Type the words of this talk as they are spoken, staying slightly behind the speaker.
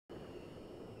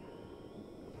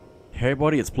Hey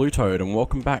everybody, it's BlueToad and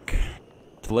welcome back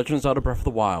to Legend of Zelda Breath of the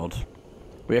Wild.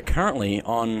 We are currently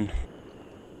on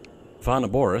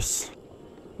Naboris,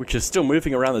 which is still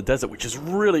moving around the desert, which is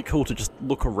really cool to just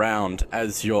look around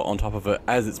as you're on top of it,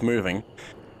 as it's moving.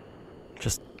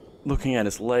 Just looking at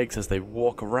its legs as they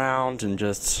walk around and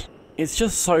just... It's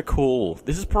just so cool.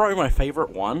 This is probably my favorite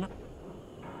one,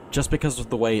 just because of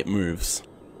the way it moves.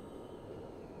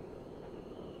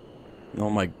 Oh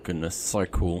my goodness, so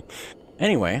cool.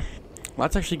 Anyway,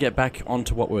 let's actually get back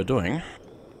onto what we're doing,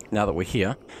 now that we're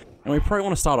here. And we probably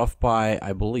want to start off by,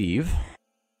 I believe,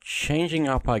 changing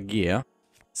up our gear,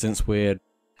 since we're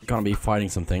going to be fighting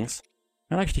some things.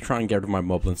 I'll actually try and get rid of my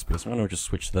moblin spear, so I'm going to just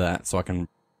switch to that, so I can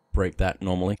break that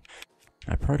normally.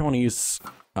 I probably don't want to use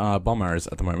bomb arrows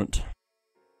at the moment.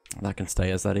 That can stay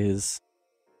as that is.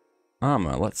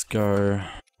 Armor, let's go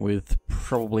with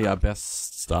probably our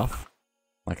best stuff,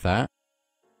 like that.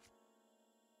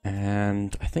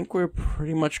 And I think we're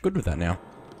pretty much good with that now.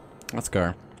 Let's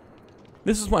go.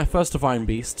 This is my first Divine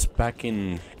Beast back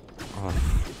in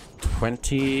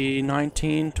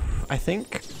 2019, I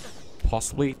think?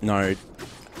 Possibly? No.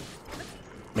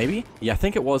 Maybe? Yeah, I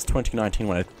think it was 2019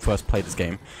 when I first played this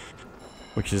game.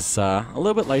 Which is a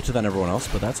little bit later than everyone else,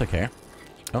 but that's okay.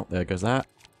 Oh, there goes that.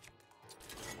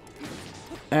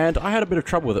 And I had a bit of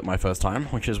trouble with it my first time,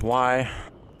 which is why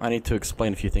I need to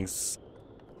explain a few things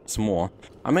some more.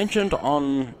 I mentioned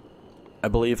on, I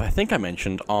think I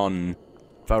mentioned on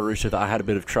Valruta that I had a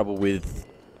bit of trouble with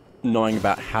knowing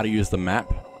about how to use the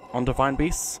map on Divine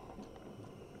Beasts.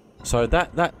 So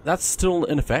that's still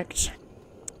in effect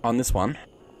on this one,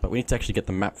 but we need to actually get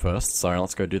the map first, so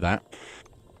let's go do that.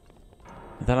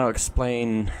 Then I'll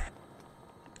explain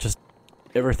just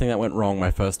everything that went wrong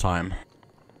my first time.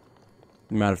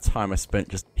 The amount of time I spent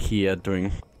just here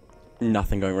doing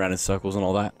nothing, going around in circles and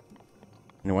all that.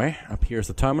 Anyway, up here is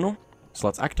the terminal, so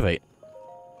let's activate.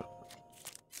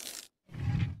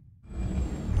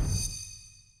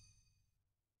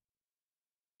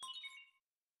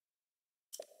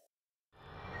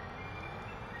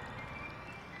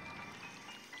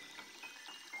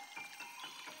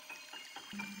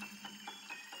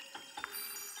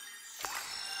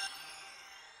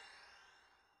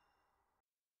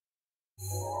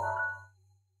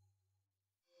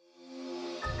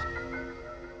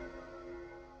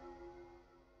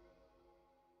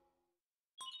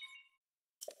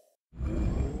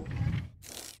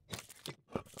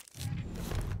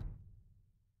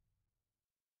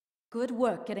 Good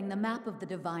work getting the map of the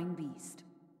Divine Beast.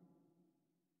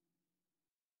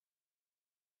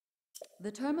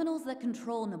 The terminals that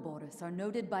control Naboris are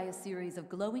noted by a series of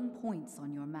glowing points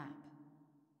on your map.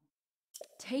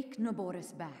 Take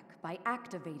Naboris back by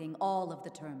activating all of the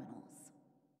terminals.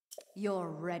 You're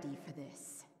ready for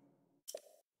this.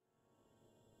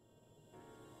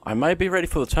 I might be ready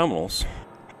for the terminals,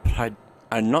 but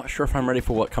I'm not sure if I'm ready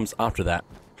for what comes after that.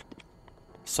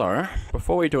 So,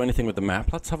 before we do anything with the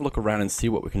map, let's have a look around and see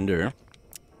what we can do.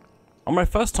 On my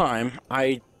first time,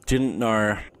 I didn't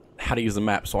know how to use the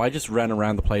map, so I just ran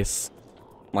around the place,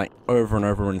 like, over and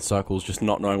over in circles, just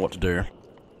not knowing what to do.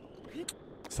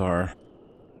 So,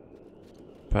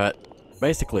 but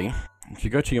basically, if you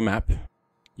go to your map,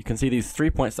 you can see these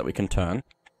 3 points that we can turn,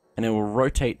 and it will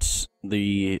rotate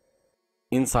the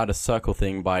inside a circle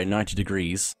thing by 90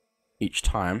 degrees each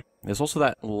time. There's also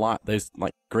that those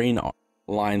like green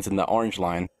lines and the orange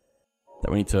line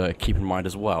that we need to keep in mind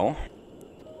as well.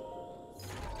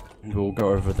 And we'll go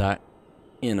over that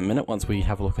in a minute once we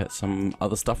have a look at some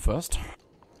other stuff first.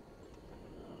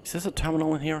 Is this a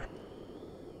terminal in here?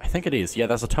 I think it is. Yeah,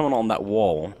 there's a terminal on that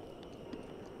wall,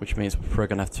 which means we're probably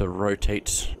gonna have to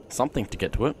rotate something to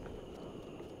get to it.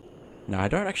 Now, I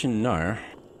don't actually know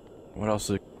what else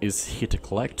is here to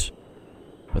collect,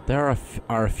 but there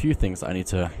are a few things that I need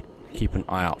to keep an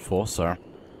eye out for, so...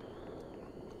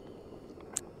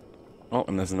 Oh,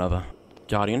 and there's another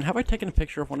Guardian. Have I taken a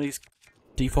picture of one of these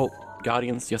default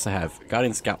Guardians? Yes, I have.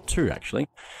 Guardian Scout 2, actually.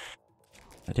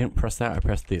 I didn't press that, I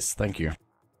pressed this. Thank you.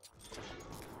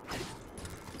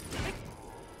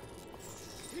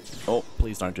 Oh,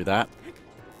 please don't do that.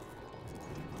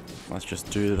 Let's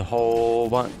just do the whole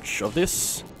bunch of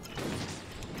this.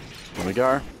 There we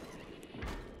go.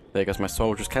 There goes my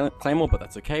Soldier's Claymore, but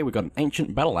that's okay. We got an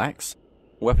Ancient Battle Axe,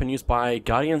 a weapon used by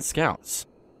Guardian Scouts.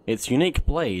 Its unique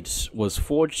blade was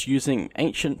forged using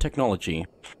ancient technology.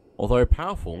 Although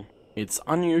powerful, its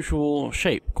unusual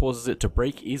shape causes it to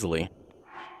break easily.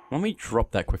 Let me drop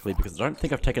that quickly because I don't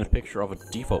think I've taken a picture of a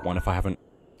default one if I haven't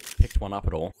picked one up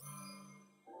at all.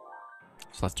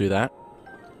 So let's do that.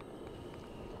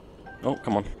 Oh,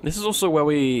 come on. This is also where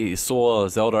we saw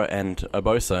Zelda and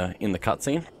Urbosa in the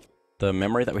cutscene. the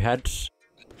memory that we had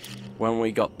when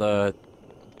we got the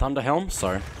Thunder Helm,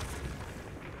 so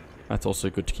that's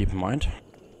also good to keep in mind.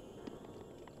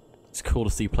 It's cool to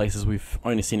see places we've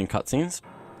only seen in cutscenes.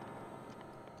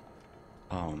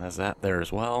 Oh, and there's that there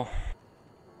as well.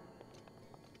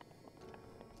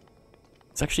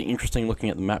 It's actually interesting looking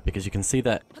at the map because you can see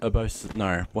that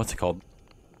what's it called?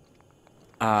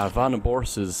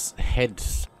 Naboris' head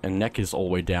and neck is all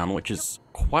the way down, which is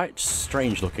quite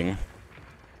strange looking.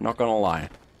 Not gonna lie.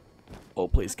 Oh,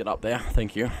 please get up there.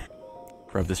 Thank you.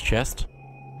 Grab this chest.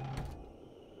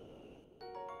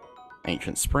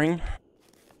 Ancient spring.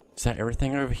 Is that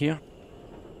everything over here?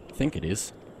 I think it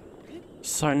is.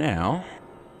 So now,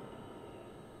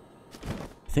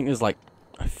 I think there's like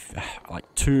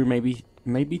two,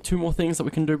 maybe two more things that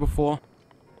we can do before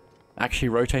actually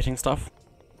rotating stuff.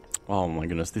 Oh my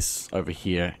goodness, this over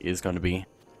here is going to be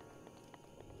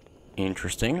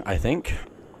interesting, I think.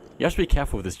 You have to be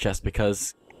careful with this chest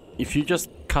because if you just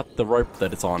cut the rope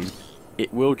that it's on,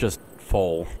 it will just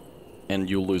fall and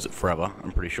you'll lose it forever,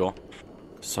 I'm pretty sure.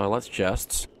 So let's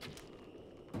just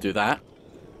do that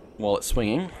while it's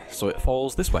swinging so it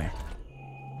falls this way.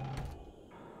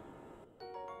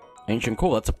 Ancient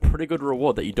Core, that's a pretty good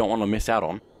reward that you don't want to miss out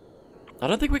on. I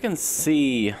don't think we can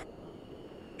see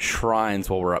shrines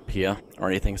while we're up here or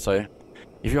anything, so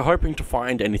if you're hoping to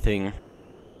find anything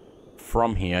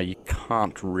from here, you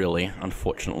can't really,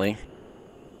 unfortunately.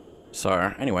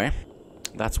 So anyway,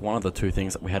 that's one of the two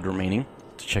things that we had remaining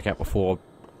to check out before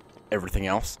everything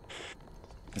else.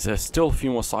 There's still a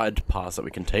few more side paths that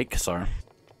we can take, so...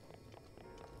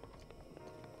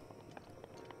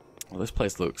 Well, this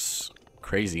place looks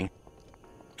crazy.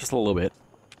 Just a little bit.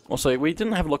 Also, we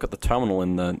didn't have a look at the terminal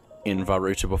in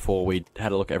Varuta before we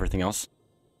had a look at everything else.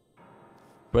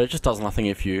 But it just does nothing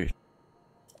if you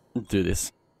do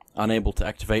this. Unable to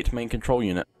activate main control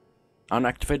unit.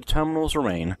 Unactivated terminals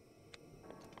remain.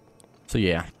 So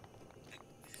yeah.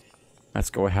 Let's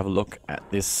go have a look at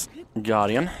this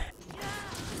Guardian.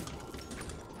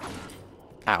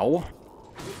 Ow.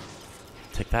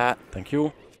 Take that, thank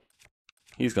you.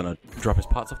 He's gonna drop his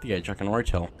parts off the edge, I can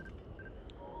already tell.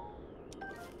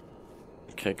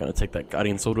 Okay, gonna take that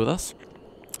Guardian Sword with us.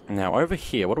 Now over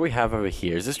here, what do we have over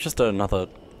here? Is this just another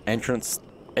entrance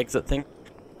exit thing?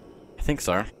 I think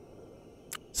so.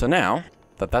 So now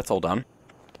that that's all done,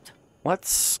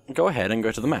 let's go ahead and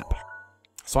go to the map.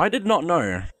 So I did not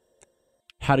know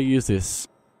how to use this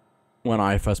when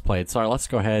I first played, so let's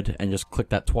go ahead and just click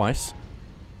that twice,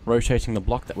 rotating the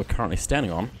block that we're currently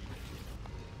standing on.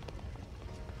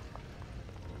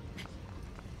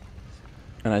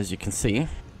 And as you can see,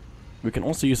 we can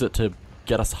also use it to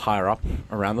get us higher up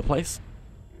around the place.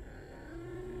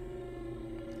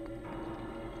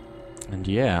 And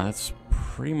yeah, that's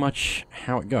pretty much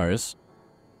how it goes.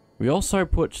 We also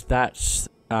put that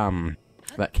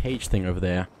that cage thing over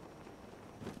there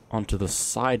onto the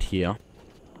side here.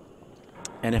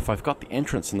 And if I've got the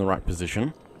entrance in the right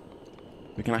position,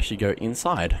 we can actually go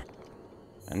inside.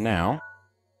 And now,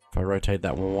 if I rotate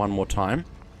that one more time,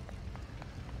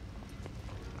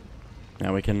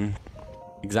 now we can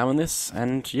examine this,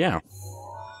 and yeah.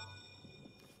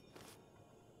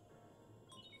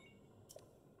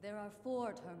 There are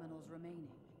 4 terminals remaining.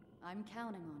 I'm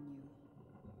counting on you.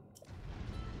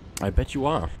 I bet you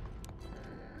are.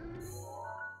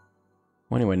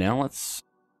 Well, anyway, now let's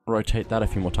rotate that a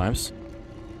few more times.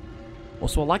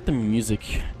 Also, I like the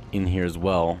music in here as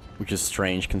well, which is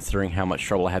strange considering how much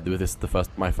trouble I had with this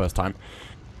my first time.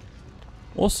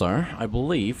 Also, I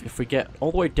believe if we get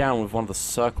all the way down with one of the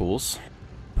circles,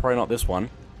 probably not this one,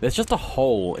 there's just a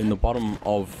hole in the bottom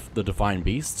of the Divine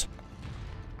Beast.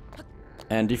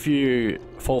 And if you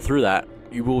fall through that,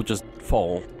 you will just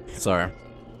fall. So,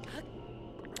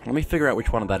 let me figure out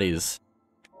which one that is.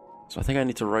 So I think I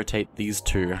need to rotate these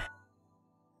two.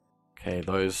 Okay,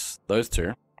 those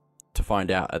two, to find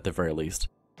out at the very least.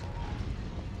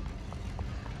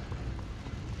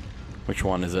 Which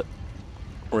one is it?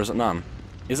 Or is it none?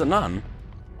 Is it none?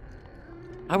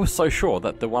 I was so sure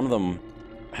that the one of them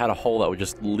had a hole that would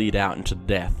just lead out into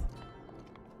death.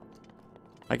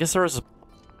 I guess there is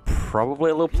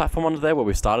probably a little platform under there where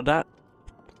we started at.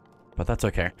 But that's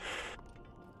okay.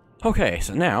 Okay,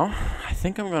 so now, I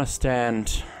think I'm gonna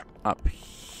stand up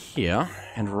here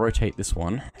and rotate this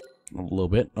one a little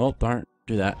bit. Oh, don't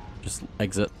do that. Just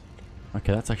exit.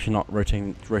 Okay, that's actually not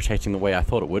rotating the way I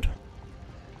thought it would.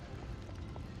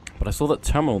 But I saw that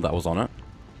terminal that was on it.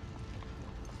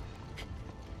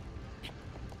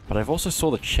 But I've also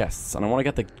saw the chests, and I want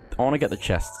to get the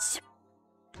chests.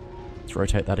 Let's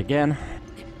rotate that again.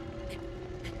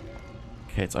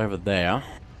 Okay, it's over there.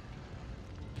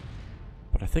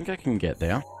 But I think I can get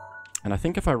there. And I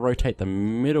think if I rotate the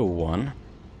middle one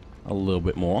a little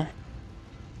bit more,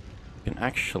 you can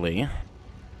actually...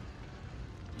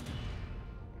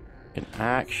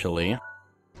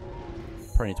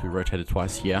 probably need to be rotated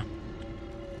twice here.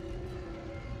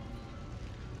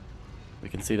 We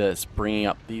can see that it's bringing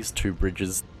up these two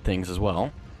bridges things as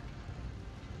well.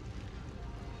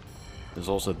 There's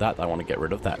also that I want to get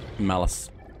rid of, that Malice,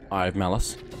 Eye of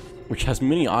Malice, which has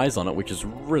many eyes on it, which is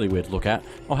really weird to look at.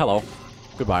 Oh, hello.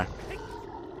 Goodbye.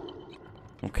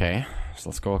 Okay, so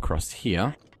let's go across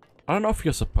here. I don't know if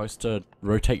you're supposed to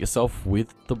rotate yourself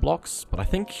with the blocks, but I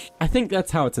think that's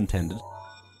how it's intended.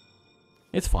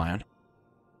 It's fine.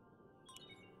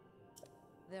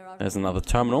 There's another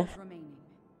terminal.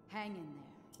 Hang in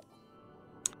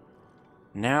there.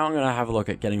 Now I'm gonna have a look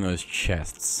at getting those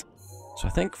chests. So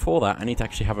I think for that I need to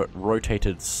actually have it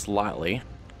rotated slightly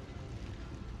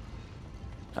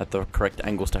at the correct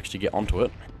angles to actually get onto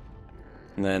it.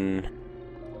 And then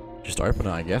just open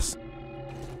it, I guess.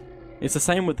 It's the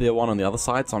same with the one on the other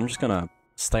side, so I'm just gonna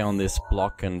stay on this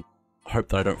block and hope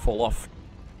that I don't fall off,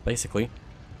 basically.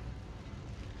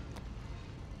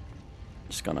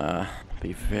 Just gonna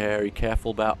be very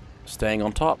careful about staying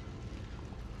on top.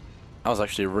 That was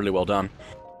actually really well done.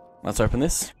 Let's open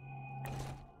this.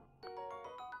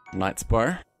 Knight's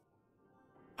Bow.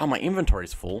 Oh, my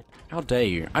inventory's full. How dare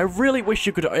you. I really wish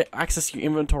you could access your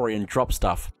inventory and drop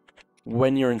stuff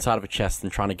when you're inside of a chest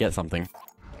and trying to get something.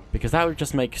 Because that would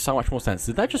just make so much more sense.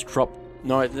 Did that just drop?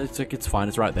 No, it's fine.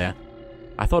 It's right there.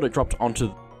 I thought it dropped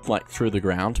onto, like, through the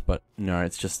ground, but no,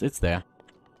 it's there.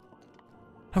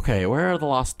 Okay, where are the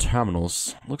last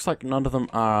terminals? Looks like none of them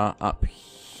are up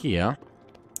here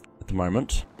at the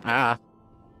moment. Ah!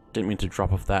 Didn't mean to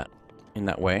drop off that in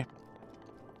that way.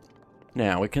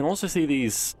 Now, we can also see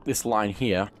this line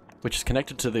here, which is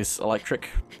connected to this electric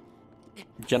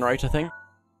generator thing.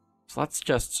 So let's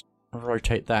just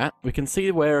rotate that. We can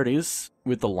see where it is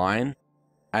with the line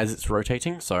as it's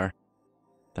rotating, so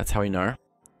that's how we know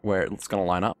where it's going to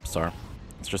line up. So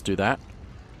let's just do that.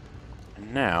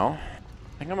 And now,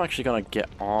 I think I'm actually going to get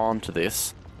onto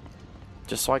this,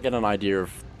 just so I get an idea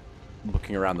of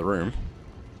looking around the room.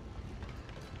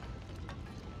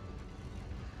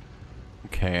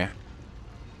 Okay.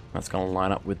 That's going to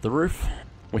line up with the roof,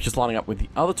 which is lining up with the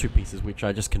other two pieces, which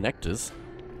are just connectors.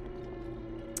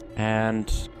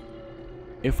 And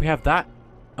if we have that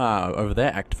over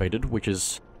there activated, which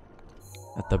is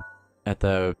at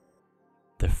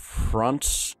the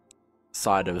front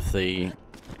side of the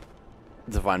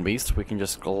Divine Beast, we can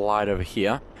just glide over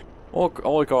here, or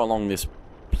go along this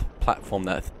platform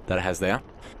that it has there,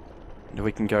 and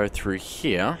we can go through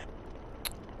here.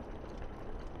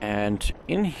 And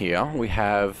in here, we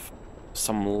have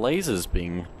some lasers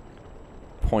being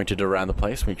pointed around the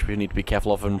place, which we need to be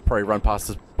careful of and probably run past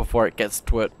us before it gets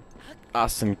to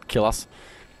us and kill us.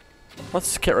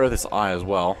 Let's get rid of this eye as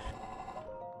well.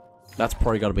 That's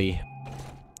probably got to be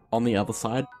on the other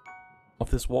side of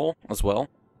this wall as well.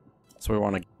 So we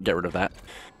want to get rid of that.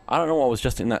 I don't know what was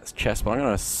just in that chest, but I'm going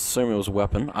to assume it was a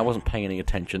weapon. I wasn't paying any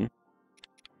attention.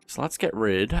 So let's get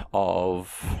rid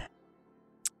of...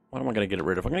 What am I going to get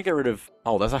rid of? I'm going to get rid of...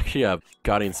 Oh, that's actually a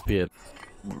Guardian Spear.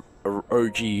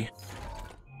 OG.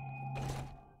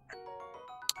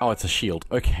 Oh, it's a shield.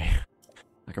 Okay.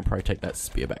 I can probably take that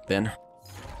spear back then.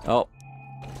 Oh.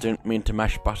 Didn't mean to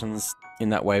mash buttons in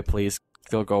that way, please.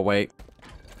 Still go away.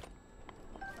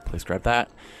 Please grab that.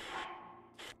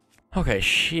 Okay,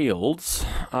 shields.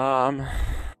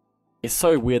 It's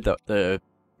so weird that the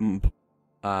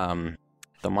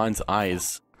Mind's Eye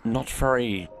is not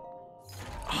very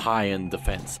high in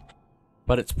defense,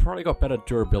 but it's probably got better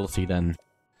durability than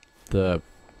the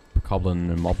Goblin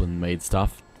and Moblin made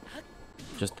stuff.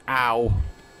 Just ow!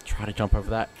 Try to jump over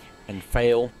that and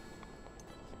fail.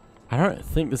 I don't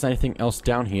think there's anything else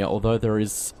down here, although there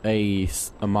is a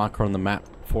marker on the map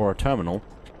for a terminal.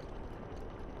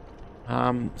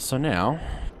 So now,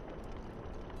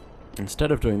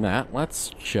 instead of doing that,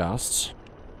 let's just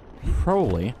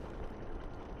probably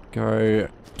go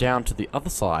down to the other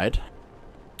side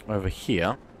over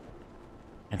here,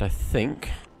 and I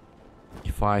think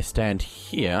if I stand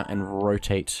here and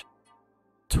rotate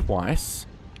twice...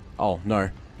 Oh,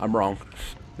 no, I'm wrong.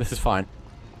 This is fine.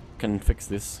 Can fix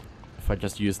this if I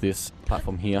just use this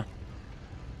platform here.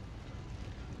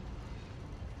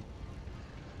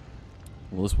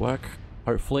 Will this work?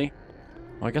 Hopefully.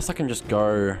 Well, I guess I can just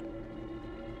go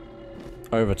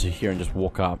over to here and just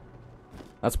walk up.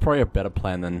 That's probably a better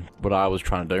plan than what I was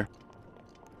trying to do.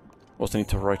 Also need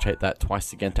to rotate that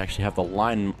twice again to actually have the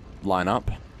line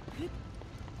up.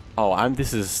 Oh,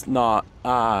 this is not...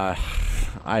 I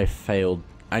failed.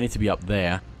 I need to be up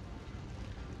there.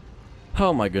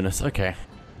 Oh my goodness, okay.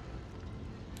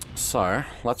 So,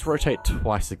 let's rotate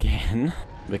twice again,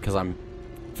 because I'm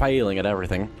failing at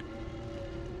everything.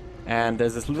 And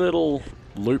there's this little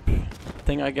loop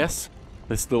thing, I guess.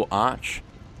 This little arch.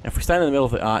 If we stand in the middle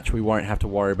of the arch, we won't have to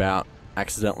worry about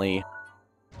accidentally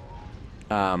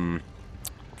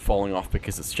falling off,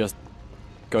 because it's just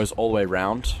goes all the way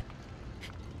around.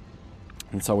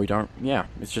 And so we don't, yeah,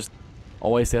 it's just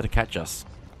always there to catch us.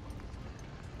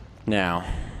 Now,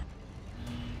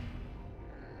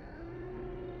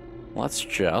 let's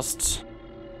just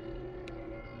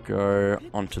go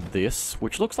onto this,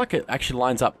 which looks like it actually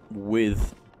lines up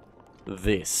with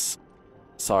this.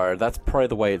 So that's probably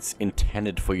the way it's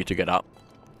intended for you to get up.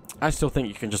 I still think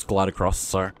you can just glide across,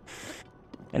 so...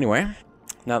 Anyway,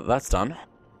 now that that's done,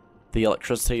 the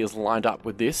electricity is lined up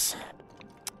with this,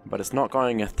 but it's not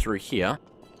going through here.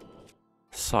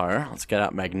 So, let's get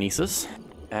out magnesis,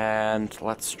 and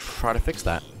let's try to fix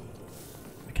that.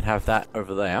 We can have that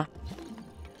over there,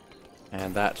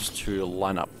 and that to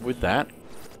line up with that.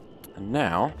 And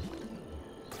now,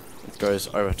 it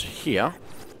goes over to here,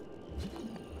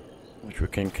 which we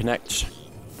can connect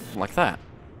like that.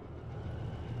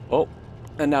 Oh,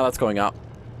 and now that's going up.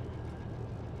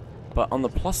 But on the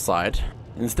plus side,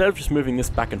 instead of just moving this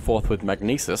back and forth with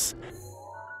magnesis,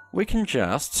 we can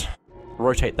just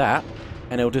rotate that,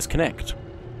 and it'll disconnect.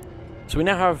 So we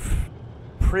now have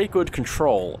pretty good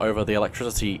control over the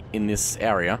electricity in this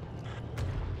area.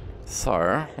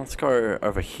 So, let's go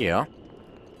over here.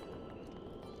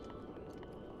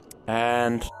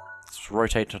 And let's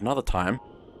rotate another time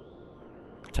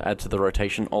to add to the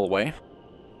rotation all the way.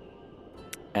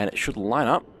 And it should line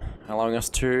up, allowing us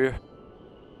to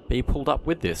be pulled up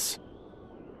with this.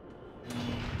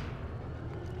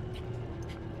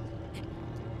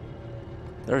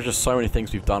 There are just so many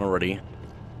things we've done already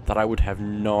that I would have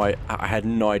I had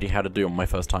no idea how to do on my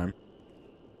first time.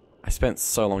 I spent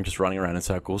so long just running around in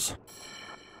circles.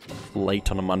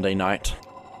 Late on a Monday night.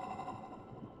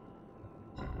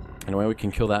 Anyway, we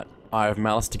can kill that Eye of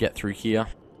Malice to get through here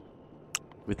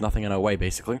with nothing in our way,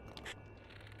 basically.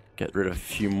 Get rid of a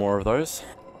few more of those.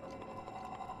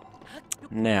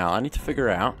 Now, I need to figure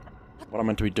out what I'm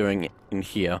meant to be doing in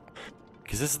here.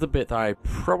 Because this is the bit that I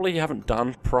probably haven't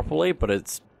done properly, but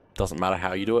it doesn't matter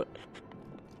how you do it.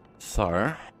 So,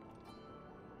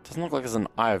 it doesn't look like there's an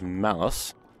Eye of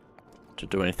Malice to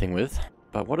do anything with.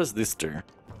 But what does this do?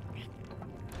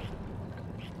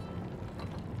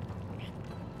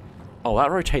 Oh,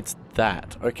 that rotates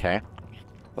that. Okay.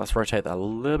 Let's rotate that a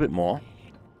little bit more.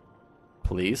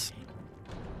 Please.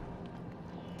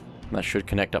 That should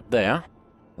connect up there,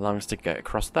 allowing us to get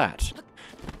across that.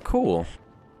 Cool.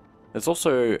 There's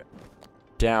also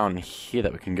down here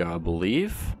that we can go, I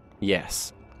believe.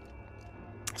 Yes.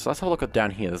 So let's have a look at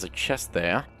down here. There's a chest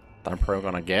there that I'm probably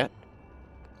gonna get.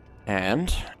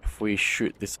 And if we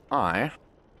shoot this eye,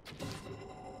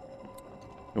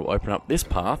 it will open up this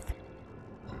path,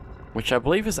 which I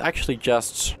believe is actually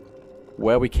just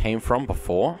where we came from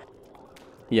before.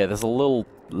 Yeah, there's a little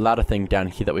ladder thing down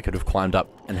here that we could have climbed up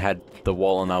and had the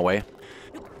wall in our way.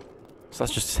 So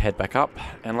let's just head back up,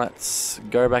 and let's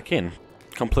go back in.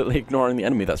 Completely ignoring the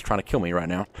enemy that's trying to kill me right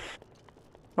now.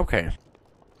 Okay.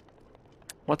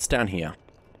 What's down here?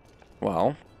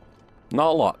 Well, not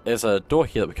a lot. There's a door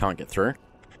here that we can't get through.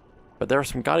 But there are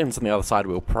some guardians on the other side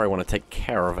we'll probably want to take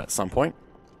care of at some point.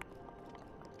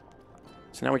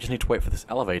 So now we just need to wait for this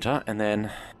elevator, and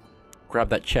then grab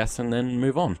that chest, and then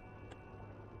move on.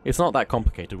 It's not that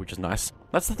complicated, which is nice.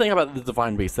 That's the thing about the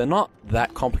Divine Beasts. They're not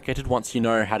that complicated once you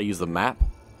know how to use the map.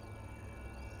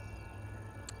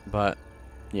 But,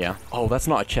 yeah. Oh, that's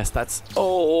not a chest. That's...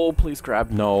 Oh, please grab.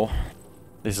 No.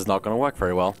 This is not going to work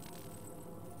very well.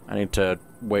 I need to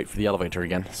wait for the elevator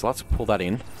again. So let's pull that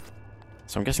in.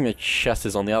 So I'm guessing the chest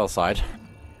is on the other side.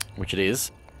 Which it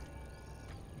is.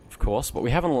 Of course. But we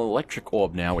have an electric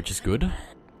orb now, which is good.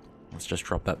 Let's just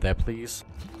drop that there, please.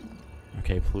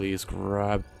 Okay, please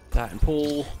grab that and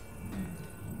pull.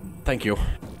 Thank you.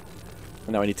 And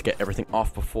now we need to get everything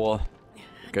off before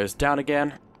it goes down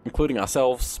again, including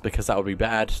ourselves, because that would be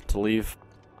bad to leave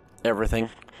everything.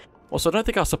 Also, I don't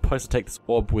think I was supposed to take this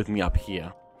orb with me up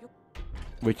here,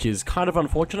 which is kind of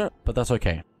unfortunate, but that's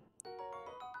okay.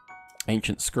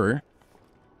 Ancient screw.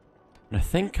 And I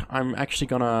think I'm actually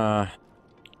gonna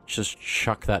just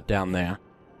chuck that down there.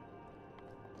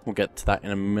 We'll get to that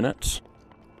in a minute.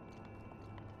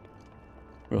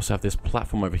 We also have this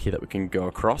platform over here that we can go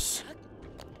across.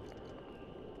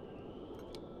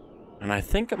 And I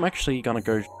think I'm actually going to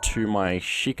go to my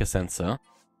Sheikah sensor.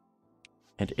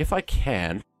 And if I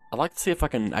can, I'd like to see if I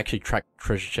can actually track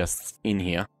treasure chests in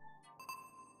here.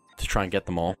 To try and get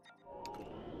them all.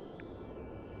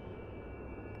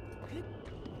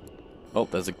 Oh,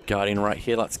 there's a guardian right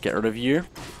here. Let's get rid of you.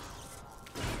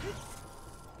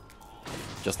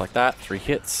 Just like that, 3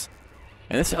 hits.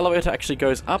 And this elevator actually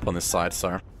goes up on this side,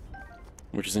 so...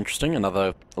 which is interesting,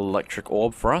 another electric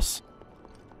orb for us.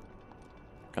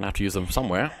 Gonna have to use them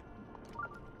somewhere.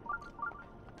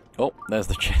 Oh, there's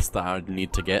the chest that I would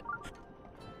need to get.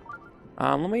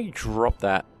 Let me drop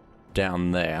that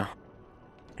down there.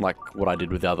 Like what I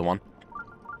did with the other one.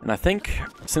 And I think,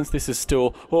 since this is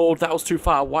still... oh, that was too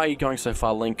far. Why are you going so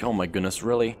far, Link? Oh my goodness,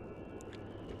 really?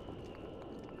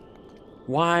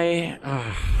 Why?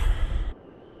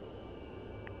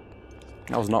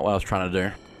 That was not what I was trying to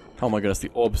do. Oh my goodness, the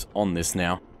orb's on this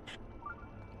now.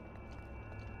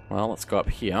 Well, let's go up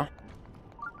here.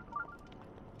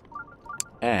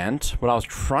 And what I was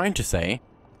trying to say,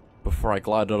 before I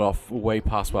glided off way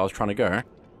past where I was trying to go,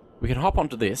 we can hop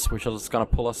onto this, which is going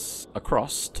to pull us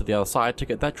across to the other side to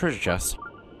get that treasure chest.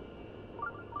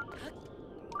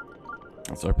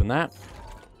 Let's open that.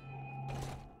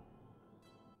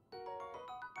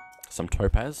 Some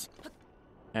topaz.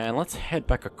 And let's head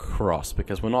back across,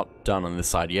 because we're not done on this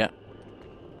side yet.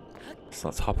 So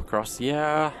let's hop across.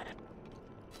 Yeah.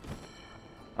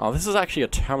 Oh, this is actually a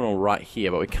terminal right here,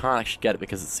 but we can't actually get it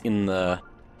because it's in the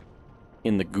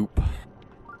goop.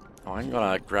 Oh, I'm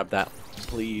gonna grab that,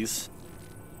 please.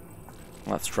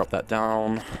 Let's drop that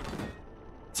down.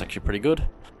 It's actually pretty good.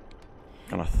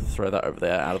 Gonna throw that over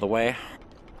there out of the way.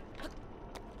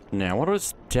 Now, what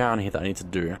is down here that I need to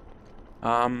do?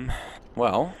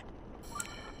 Well,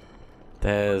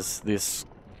 there's this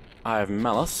Eye of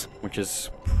Malice, which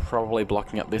is probably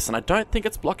blocking up this, and I don't think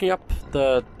it's blocking up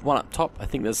the one up top. I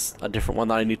think there's a different one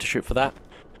that I need to shoot for that.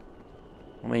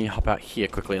 Let me hop out here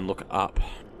quickly and look up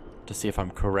to see if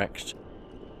I'm correct.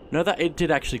 No, that it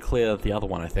did actually clear the other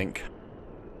one, I think.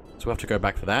 So we'll have to go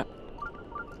back for that.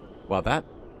 Well, that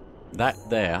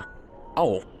there.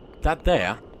 Oh, that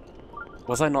there.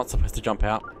 Was I not supposed to jump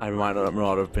out? I might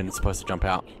not have been supposed to jump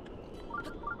out.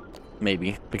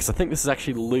 Maybe. Because I think this is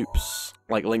actually loops,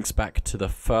 like links back to the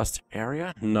first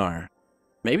area? No.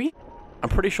 Maybe? I'm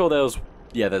pretty sure there was...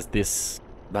 yeah, there's this.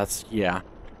 That's... yeah.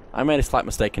 I made a slight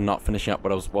mistake in not finishing up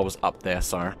what was up there,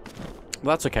 so... well,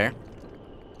 that's okay.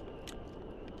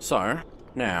 So,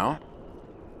 now...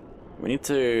 we need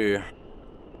to...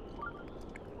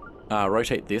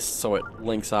 rotate this so it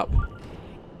links up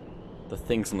the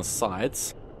things on the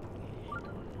sides.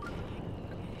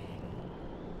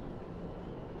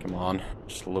 Come on,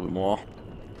 just a little bit more.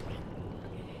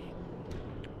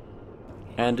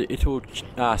 And it will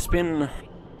spin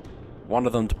one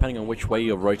of them depending on which way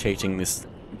you're rotating this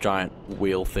giant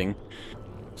wheel thing.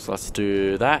 So let's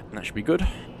do that, and that should be good.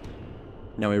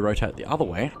 Now we rotate the other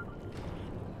way,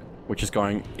 which is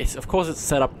going... of course it's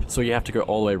set up so you have to go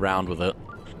all the way around with it.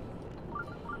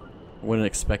 Wouldn't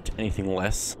expect anything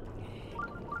less.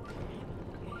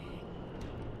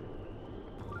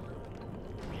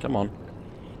 Come on.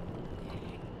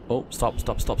 Oh, stop,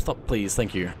 please,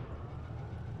 thank you.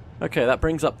 Okay, that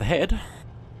brings up the head,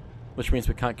 which means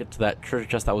we can't get to that treasure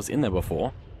chest that was in there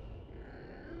before.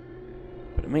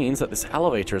 But it means that this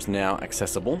elevator is now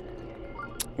accessible,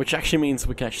 which actually means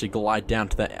we can actually glide down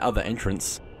to that other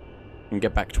entrance and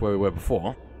get back to where we were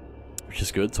before, which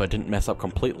is good, so I didn't mess up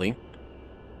completely.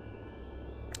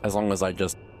 As long as I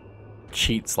just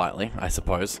cheat slightly, I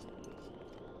suppose.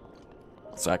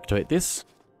 Let's activate this.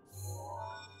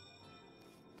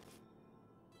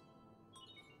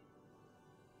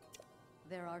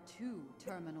 There are 2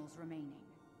 terminals remaining.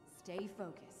 Stay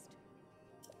focused.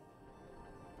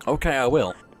 Okay, I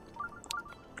will.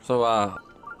 So,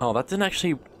 oh, that didn't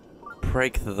actually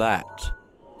break that.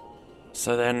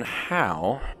 So then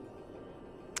how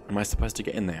am I supposed to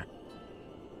get in there?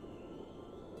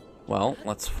 Well,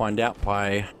 let's find out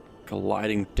by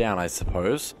gliding down, I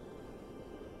suppose.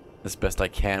 As best I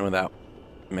can without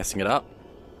messing it up.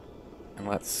 And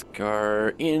let's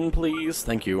go in, please.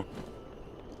 Thank you.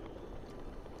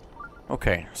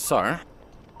 Okay, so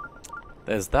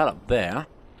there's that up there,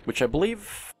 which I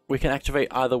believe we can activate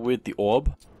either with the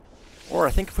orb, or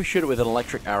I think if we shoot it with an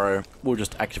electric arrow, we'll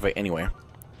just activate anyway.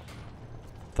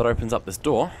 That opens up this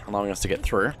door, allowing us to get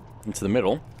through into the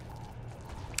middle.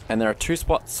 And there are 2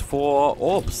 spots for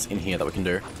orbs in here that we can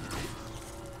do,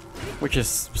 which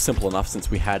is simple enough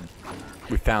since we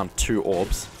found 2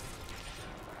 orbs.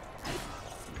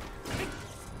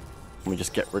 Let me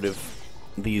just get rid of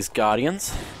these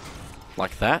guardians.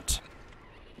 Like that.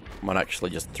 Might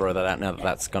actually just throw that out now that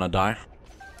that's gonna die.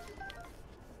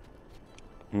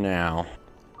 Now,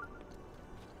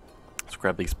 let's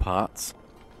grab these parts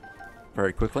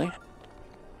very quickly.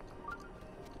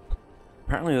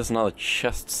 Apparently there's another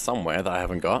chest somewhere that I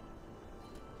haven't got.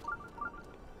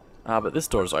 But this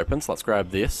door is open, so let's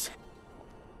grab this.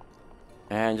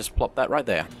 And just plop that right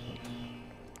there.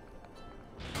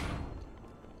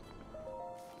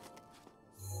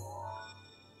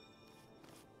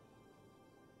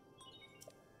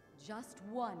 Just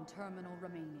one terminal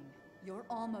remaining. You're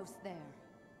almost there.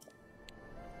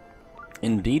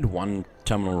 Indeed, one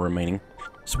terminal remaining.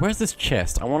 So where's this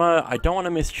chest? I don't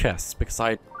wanna miss chests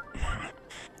because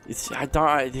it's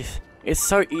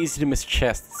so easy to miss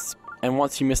chests, and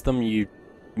once you miss them, you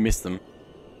miss them,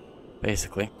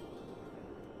 basically.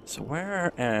 So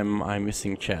where am I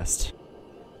missing chest?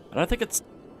 I don't think it's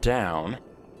down.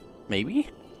 Maybe?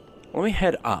 Let me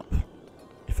head up.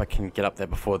 If I can get up there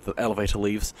before the elevator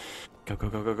leaves. Go, go,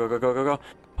 go, go, go, go, go, go, go.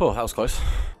 Oh, that was close.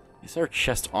 Is there a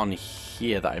chest on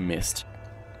here that I missed?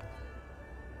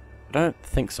 I don't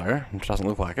think so. It doesn't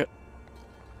look like it.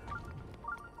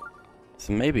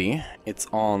 So maybe it's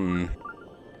on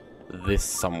this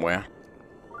somewhere.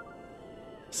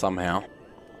 Somehow.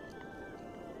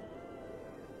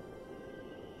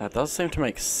 That does seem to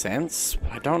make sense,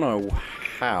 but I don't know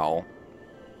how.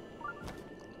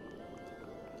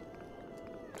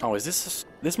 Oh, is this...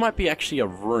 This might be actually a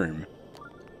room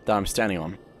that I'm standing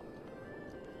on.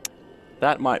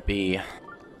 That might be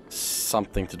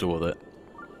something to do with it.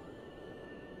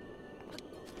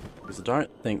 Because I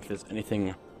don't think there's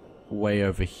anything way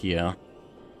over here.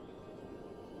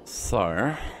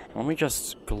 So, let me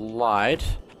just glide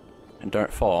and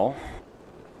don't fall.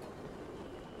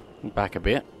 Back a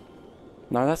bit.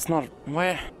 No, that's not...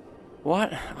 Where?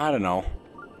 What? I don't know.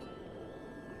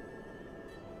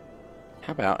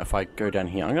 How about if I go down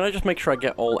here? I'm gonna just make sure I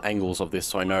get all angles of this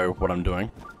so I know what I'm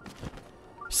doing.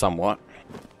 Somewhat.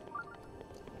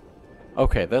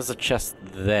 Okay, there's a chest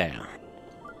there.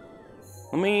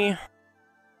 Let me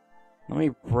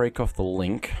break off the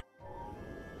link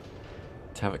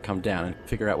to have it come down and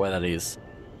figure out where that is.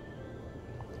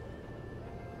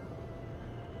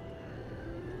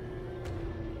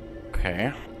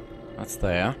 Okay, that's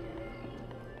there.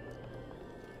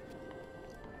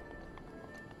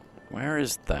 Where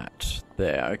is that?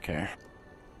 There, okay.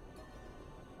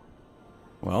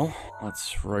 Well,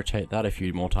 let's rotate that a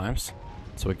few more times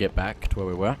so we get back to where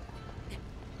we were.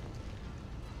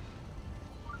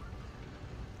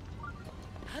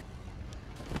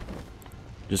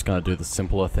 Just gonna do the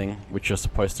simpler thing, which you're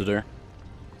supposed to do,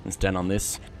 and stand on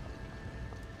this.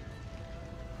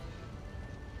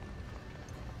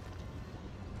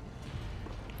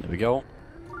 There we go.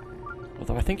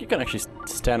 Although I think you can actually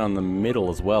stand on the middle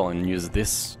as well and use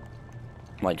this,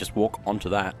 like just walk onto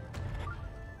that.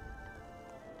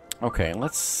 Okay,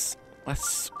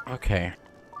 okay.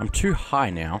 I'm too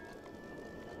high now.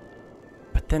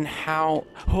 But then how...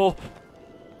 Oh!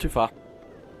 Too far.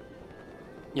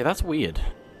 Yeah, that's weird.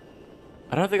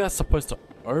 I don't think that's supposed to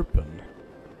open.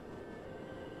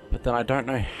 But then I don't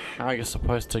know how you're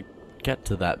supposed to get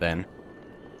to that then.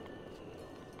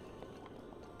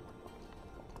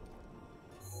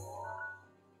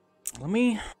 Let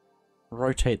me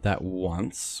rotate that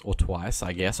once or twice,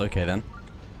 I guess. Okay then.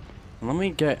 Let me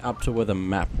get up to where the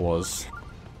map was.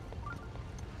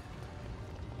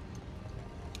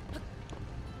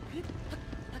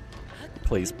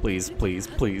 Please, please, please,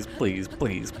 please, please,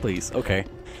 please, please. Okay.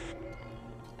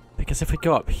 Because if we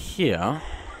go up here,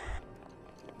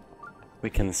 we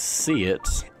can see it,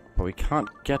 but we can't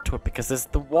get to it because there's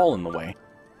the wall in the way.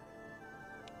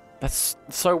 That's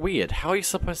so weird. How are you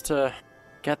supposed to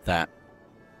get that?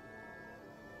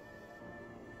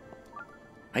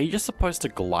 Are you just supposed to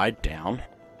glide down?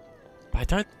 I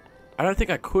don't think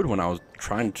I could when I was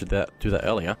trying to do that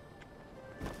earlier.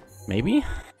 Maybe?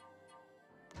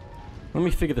 Let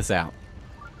me figure this out.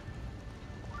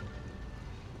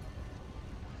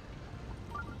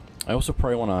 I also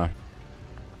probably want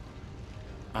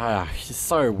to... it's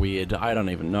so weird. I don't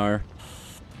even know.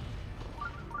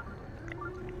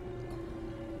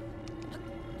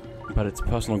 But it's a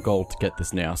personal goal to get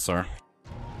this now, so...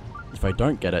 If I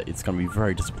don't get it, it's going to be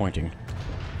very disappointing.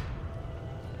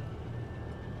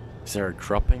 Is there a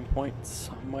dropping point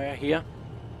somewhere here?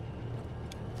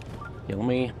 Yeah, let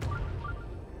me...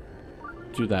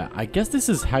 do that. I guess this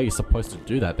is how you're supposed to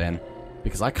do that then.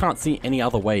 Because I can't see any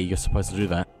other way you're supposed to do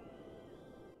that.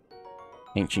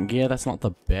 Ancient gear, that's not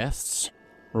the best.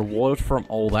 Reward from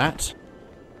all that.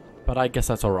 But I guess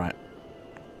that's alright.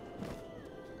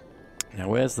 Now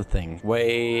where's the thing?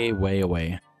 Way, way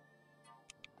away.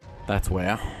 That's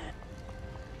where.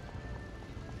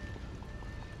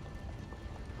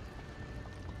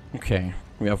 Okay,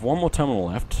 we have one more terminal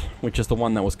left, which is the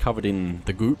one that was covered in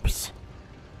the goops.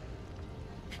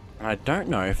 And I don't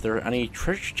know if there are any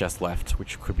treasure chests left,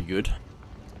 which could be good.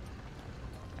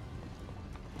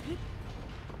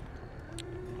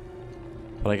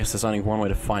 But I guess there's only one way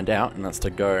to find out, and that's to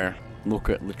go look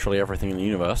at literally everything in the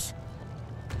universe.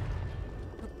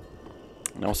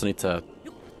 And I also need to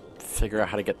figure out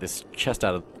how to get this chest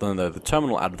out of the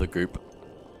terminal out of the goop.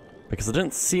 Because I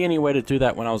didn't see any way to do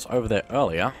that when I was over there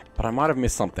earlier, but I might have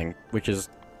missed something, which is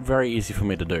very easy for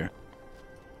me to do.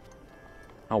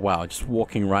 Oh wow, just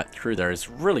walking right through there is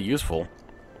really useful.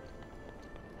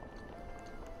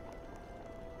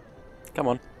 Come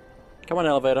on. Come on,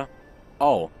 elevator.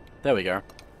 Oh, there we go.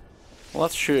 Well,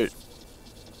 let's shoot.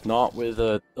 Not with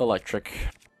electric.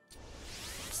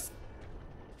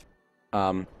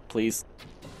 Please.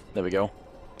 There we go.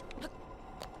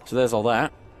 So there's all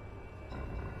that.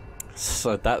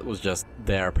 So that was just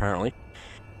there, apparently.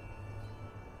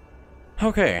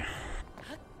 Okay.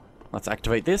 Let's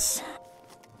activate this.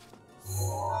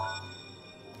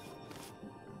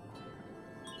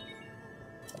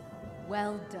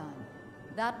 Well done.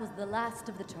 That was the last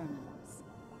of the terminals.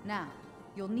 Now,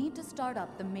 you'll need to start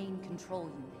up the main control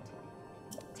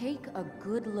unit. Take a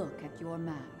good look at your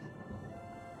map.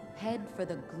 Head for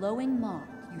the glowing mark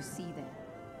you see there.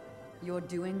 You're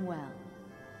doing well.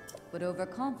 But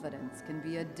overconfidence can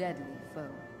be a deadly foe.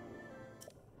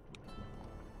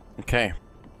 Okay.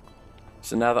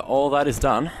 So now that all that is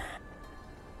done,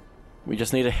 we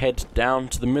just need to head down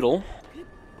to the middle,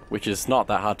 which is not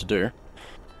that hard to do.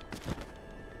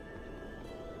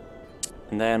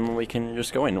 And then we can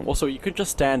just go in. Also, you could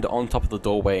just stand on top of the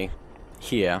doorway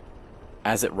here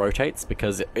as it rotates,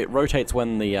 because it rotates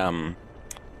when the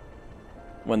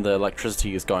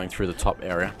electricity is going through the top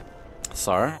area.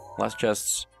 So, let's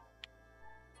just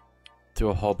do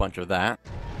a whole bunch of that.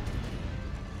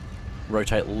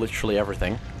 Rotate literally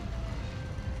everything.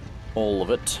 All of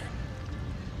it.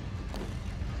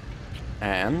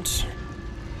 And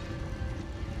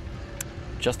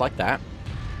just like that,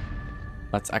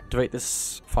 let's activate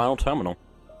this final terminal.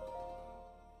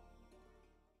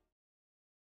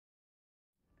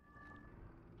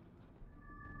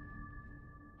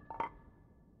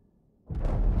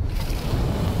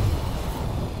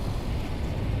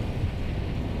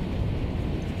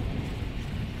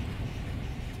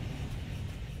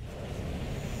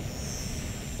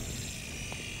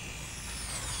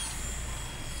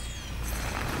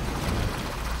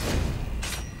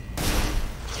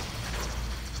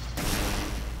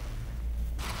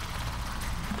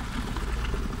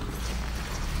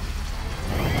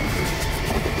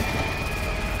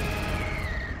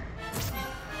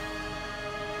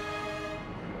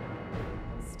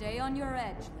 Stay on your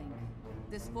edge, Link.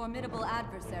 This formidable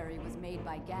adversary was made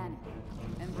by Ganon,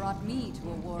 and brought me to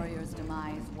a warrior's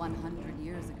demise 100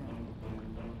 years ago.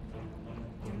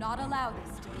 Do not allow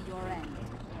this to be your end.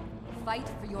 Fight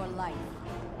for your life.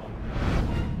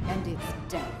 And its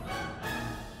death.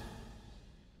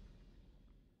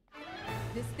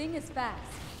 This thing is fast.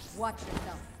 Watch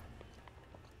yourself.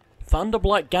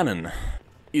 Thunderblight Ganon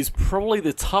is probably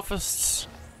the toughest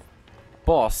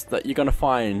boss that you're gonna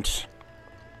find,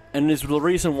 and is the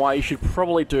reason why you should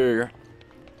probably do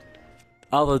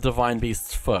other divine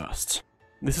beasts first.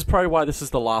 This is probably why this is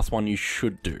the last one you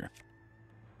should do.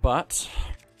 But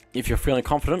if you're feeling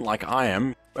confident, like I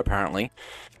am, apparently,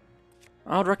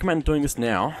 I would recommend doing this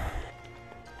now,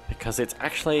 because it's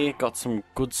actually got some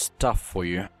good stuff for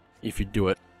you if you do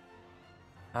it.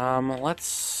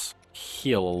 Let's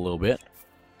heal a little bit.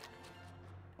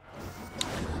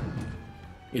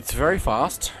 It's very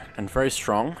fast and very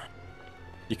strong.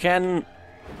 You can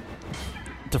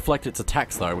deflect its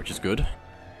attacks though, which is good.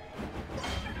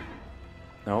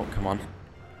 Oh, come on.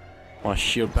 I want to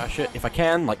shield bash it if I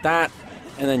can, like that,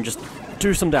 and then just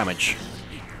do some damage.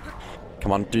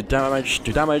 Come on, do damage,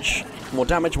 more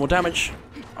damage, more damage.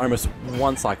 I almost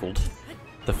one-cycled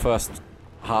the first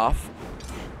half.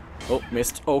 Oh,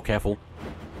 missed. Oh, careful.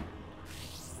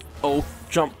 Oh,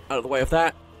 jump out of the way of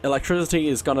that. Electricity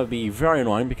is gonna be very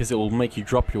annoying because it will make you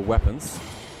drop your weapons.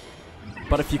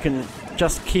 But if you can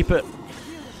just keep it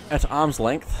at arm's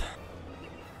length,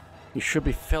 you should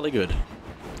be fairly good.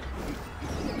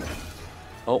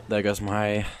 Oh, there goes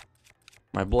my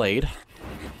blade.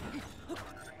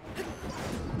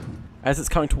 As it's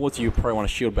coming towards you, you probably want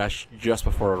to shield bash just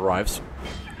before it arrives,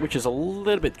 which is a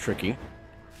little bit tricky.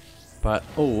 But,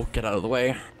 oh, get out of the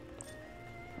way.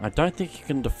 I don't think you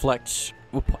can deflect.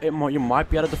 You might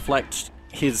be able to deflect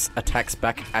his attacks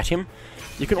back at him.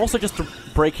 You can also just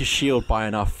break his shield by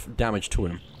enough damage to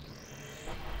him.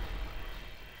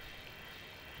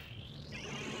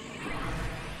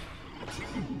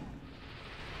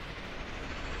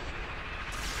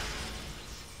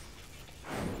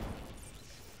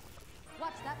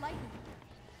 Watch that lightning.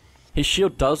 His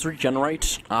shield does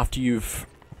regenerate after you've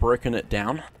broken it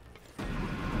down.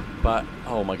 But,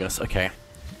 oh my goodness, okay.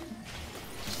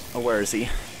 Oh, where is he?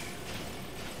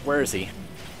 Where is he?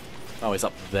 Oh, he's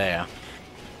up there.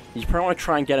 You probably want to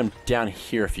try and get him down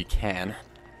here if you can.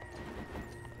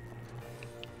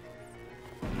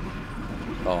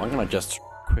 Oh, I'm gonna just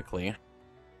quickly...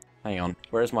 Hang on,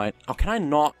 where's my... Oh, can I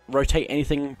not rotate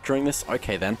anything during this?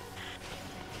 Okay, then.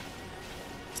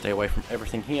 Stay away from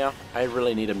everything here. I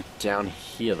really need him down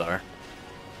here, though.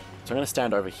 So I'm gonna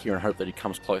stand over here and hope that he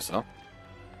comes closer.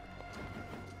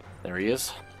 There he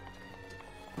is.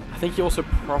 I think you also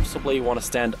possibly want to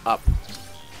stand up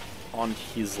on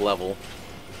his level.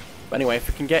 But anyway, if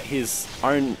we can get his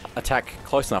own attack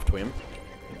close enough to him,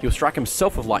 he'll strike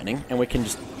himself with lightning, and we can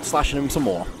just slash at him some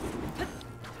more.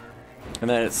 And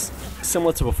then it's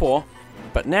similar to before,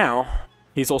 but now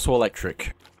he's also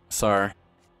electric. So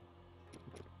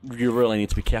you really need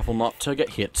to be careful not to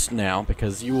get hit now,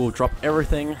 because you will drop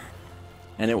everything,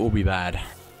 and it will be bad.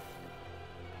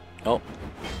 Oh.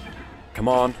 Come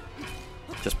on.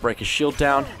 Just break his shield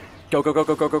down. Go, go, go,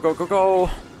 go, go, go, go, go, go!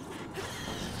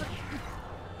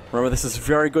 Remember, this is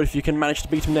very good if you can manage to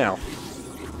beat him now.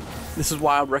 This is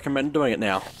why I would recommend doing it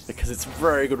now, because it's a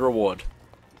very good reward.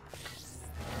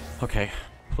 Okay,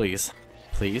 please.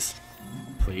 Please.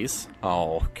 Please.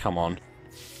 Oh, come on.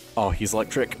 Oh, he's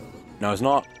electric. No, he's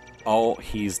not. Oh,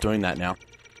 he's doing that now.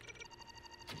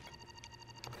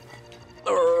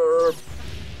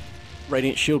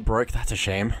 Radiant shield broke, that's a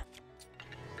shame.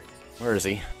 Where is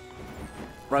he?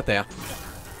 Right there.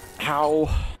 Ow.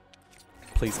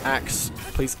 Please, axe.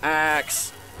 Please,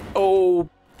 axe. Oh,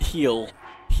 heal.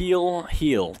 Heal,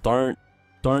 heal.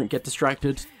 Don't get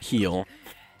distracted. Heal.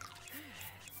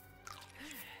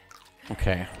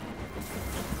 Okay.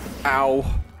 Ow.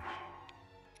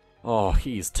 Oh,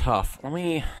 he's tough.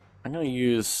 I'm gonna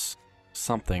use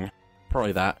something.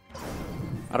 Probably that.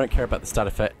 I don't care about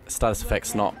the status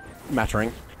effects not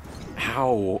mattering.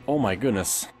 Ow. Oh my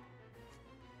goodness.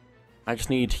 I just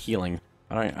need healing.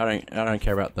 I don't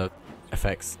care about the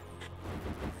effects.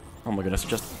 Oh my goodness,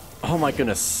 oh my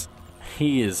goodness.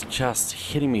 He is just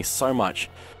hitting me so much.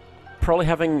 Probably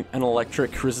having an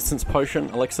electric resistance potion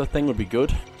elixir thing would be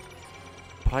good.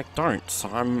 But I don't, so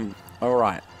I'm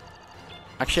alright.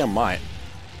 Actually, I might.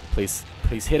 Please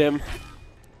hit him.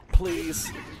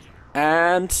 Please.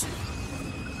 And...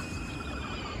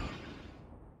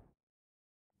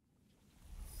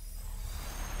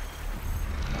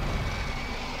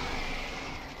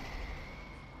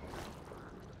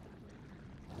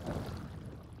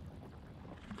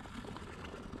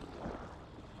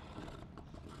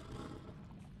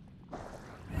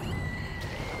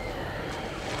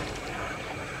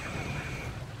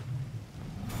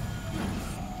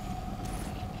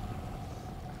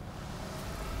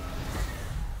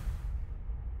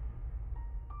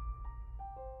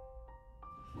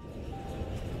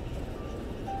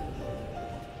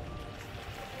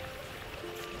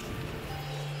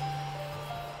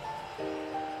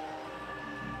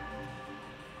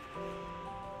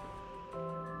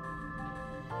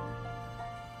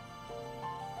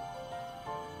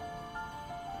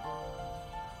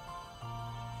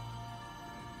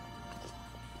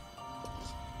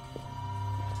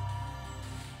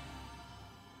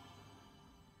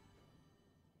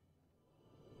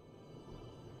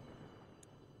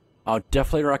 I would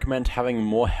definitely recommend having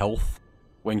more health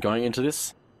when going into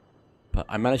this, but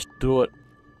I managed to do it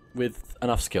with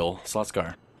enough skill, so let's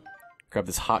go. Grab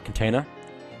this heart container,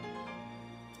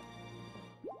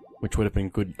 which would have been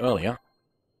good earlier.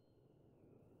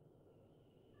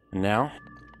 And now,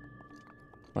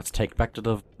 let's take back to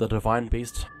the Divine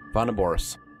Beast,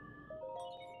 Naboris.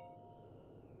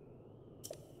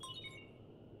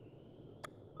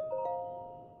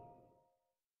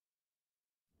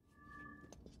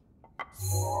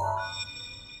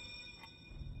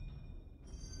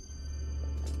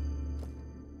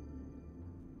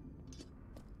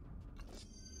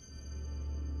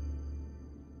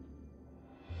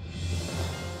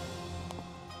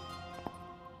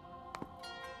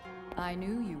 I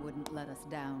knew you wouldn't let us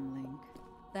down, Link.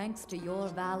 Thanks to your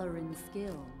valor and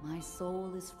skill, my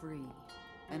soul is free,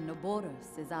 and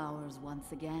Naboris is ours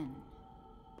once again.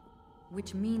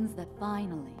 Which means that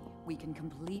finally, we can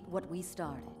complete what we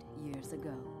started years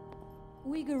ago.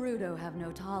 We Gerudo have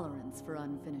no tolerance for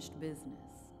unfinished business.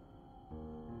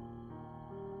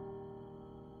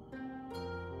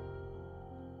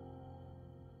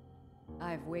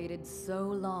 I've waited so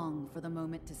long for the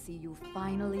moment to see you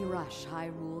finally rush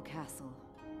Hyrule Castle.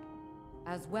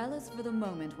 As well as for the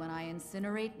moment when I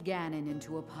incinerate Ganon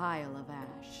into a pile of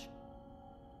ash.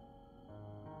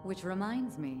 Which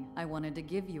reminds me, I wanted to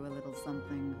give you a little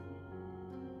something.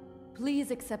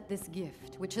 Please accept this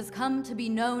gift, which has come to be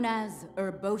known as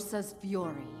Urbosa's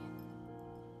Fury.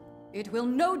 It will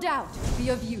no doubt be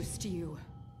of use to you.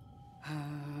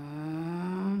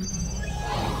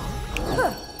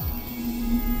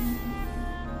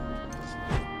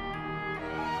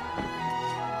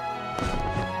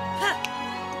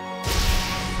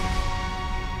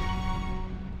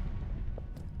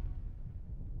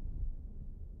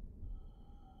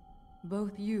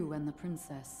 Both you and the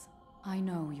princess, I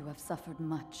know you have suffered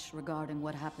much regarding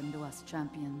what happened to us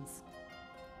champions.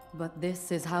 But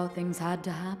this is how things had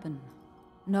to happen.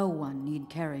 No one need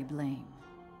carry blame.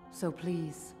 So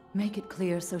please, make it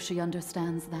clear so she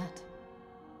understands that.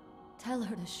 Tell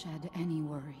her to shed any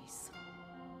worries.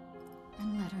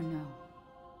 And let her know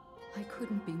I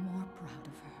couldn't be more proud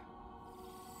of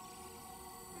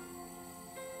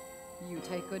her. You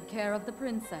take good care of the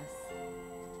princess.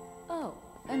 Oh,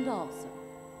 and also,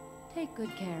 take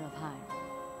good care of Hyra.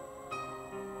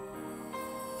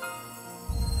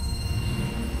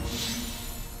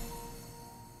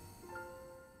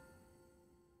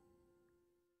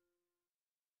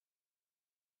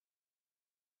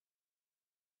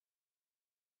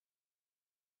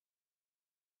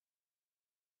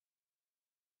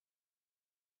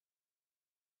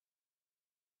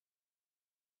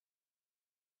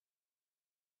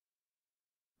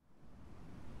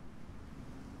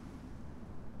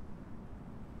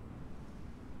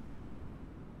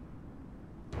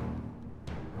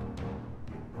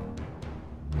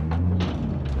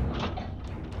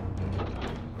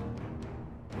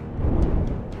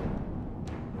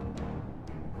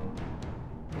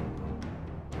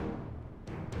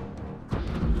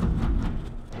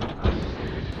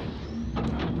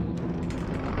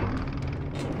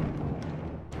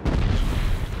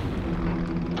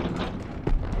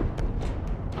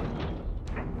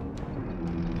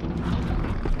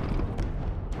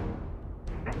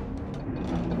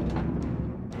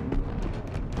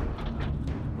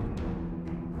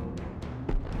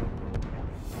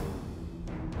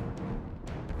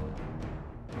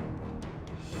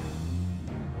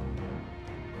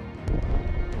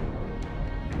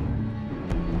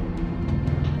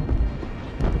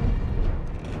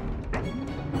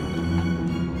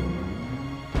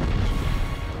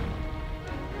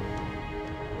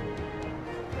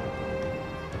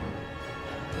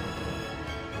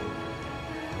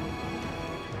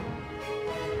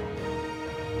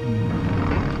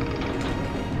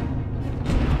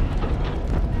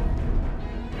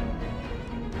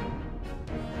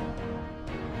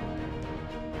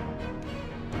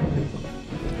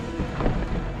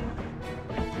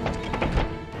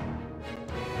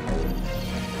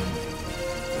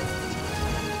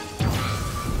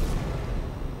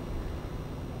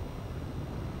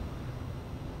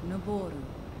 Naboris,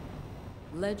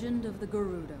 legend of the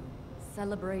Gerudo,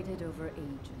 celebrated over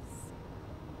ages.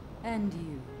 And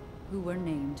you, who were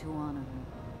named to honor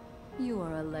her. You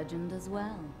are a legend as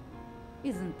well.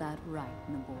 Isn't that right,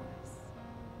 Naboris?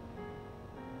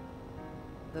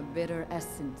 The bitter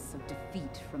essence of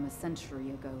defeat from a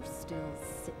century ago still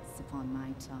sits upon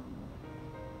my tongue.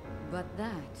 But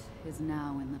that is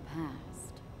now in the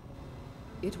past.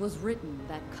 It was written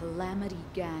that Calamity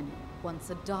Ganon once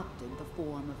adopted the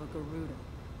form of a Gerudo.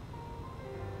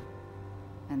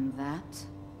 And that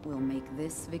will make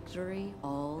this victory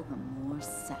all the more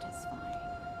satisfying.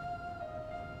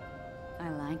 I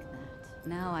like that.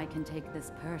 Now I can take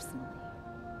this personally.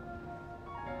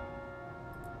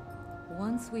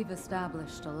 Once we've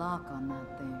established a lock on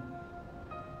that thing,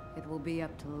 it will be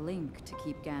up to Link to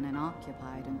keep Ganon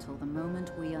occupied until the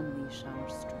moment we unleash our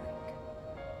strike.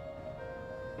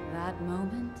 That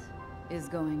moment is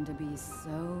going to be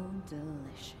so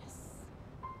delicious.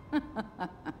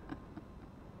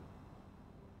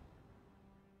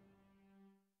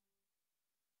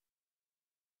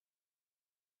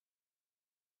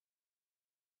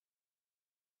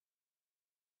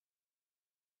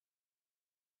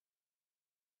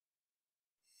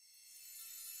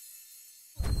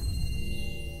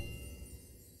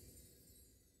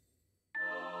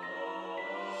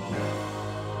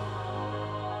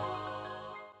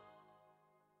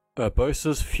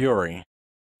 Urbosa's Fury,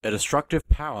 a destructive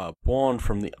power born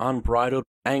from the unbridled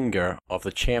anger of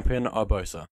the champion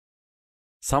Urbosa,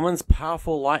 summons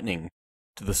powerful lightning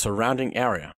to the surrounding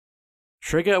area.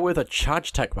 Trigger with a charge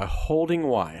attack by holding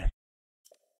Y.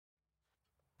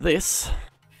 This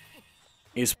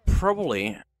is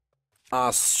probably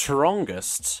our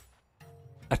strongest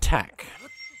attack.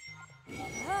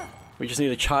 We just need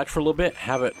to charge for a little bit,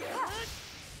 have it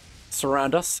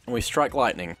surround us, and we strike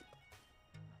lightning.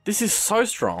 This is so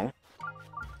strong,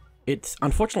 It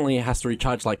unfortunately has to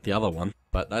recharge like the other one,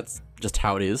 but that's just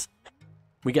how it is.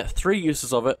 We get 3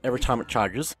 uses of it every time it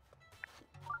charges.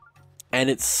 And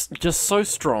it's just so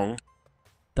strong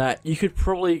that you could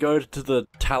probably go to the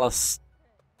talus,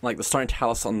 like the stone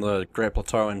talus on the Great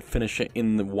Plateau, and finish it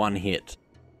in the 1 hit.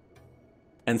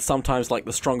 And sometimes, like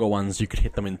the stronger ones, you could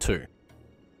hit them in 2.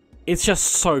 It's just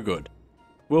so good.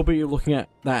 We'll be looking at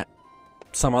that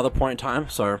some other point in time,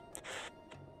 so...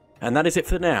 And that is it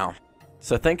for now.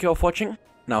 So thank you all for watching,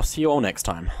 and I'll see you all next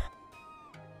time.